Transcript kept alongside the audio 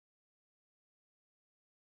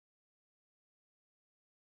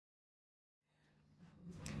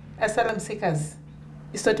asylum seekers,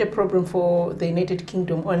 it's not a problem for the United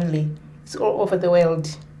Kingdom only. It's all over the world.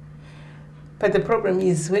 But the problem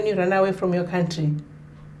is when you run away from your country,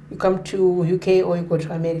 you come to UK or you go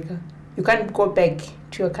to America, you can't go back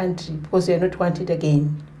to your country because you're not wanted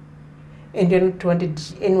again. And you're not wanted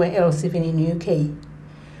anywhere else, even in UK.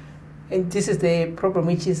 And this is the problem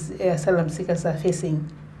which is asylum seekers are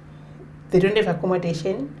facing. They don't have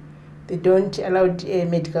accommodation. They don't allow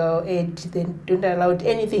medical aid. They don't allow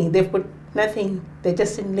anything. They've got nothing. They're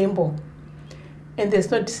just in limbo. And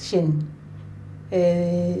there's no decision.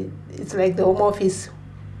 It's like the Home Office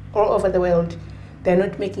all over the world. They're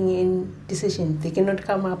not making any decision. They cannot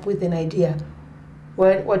come up with an idea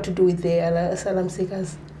what to do with the asylum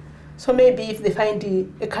seekers. So maybe if they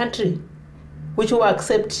find a country which will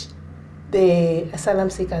accept the asylum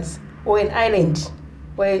seekers, or an island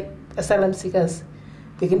where asylum seekers,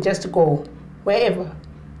 they can just go wherever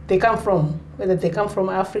they come from, whether they come from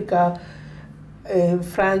Africa,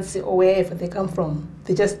 France, or wherever they come from.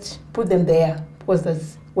 They just put them there because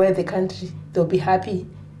that's where the country, they'll be happy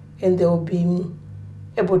and they'll be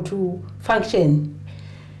able to function,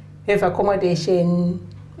 have accommodation,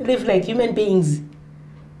 live like human beings.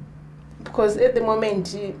 Because at the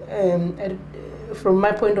moment, from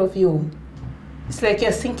my point of view, it's like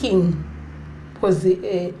you're sinking because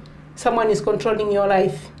someone is controlling your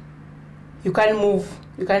life. You can't move,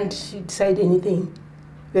 you can't decide anything.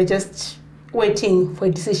 You're just waiting for a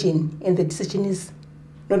decision, and the decision is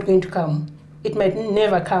not going to come. It might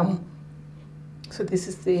never come. So this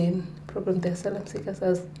is the problem the asylum seekers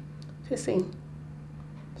are facing.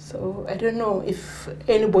 So I don't know if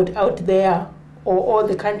anybody out there or all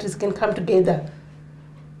the countries can come together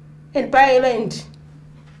and buy land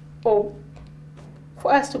or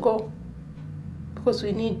for us to go, because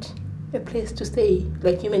we need a place to stay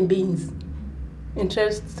like human beings and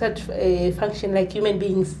just start function like human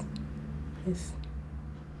beings. Yes.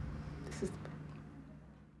 This is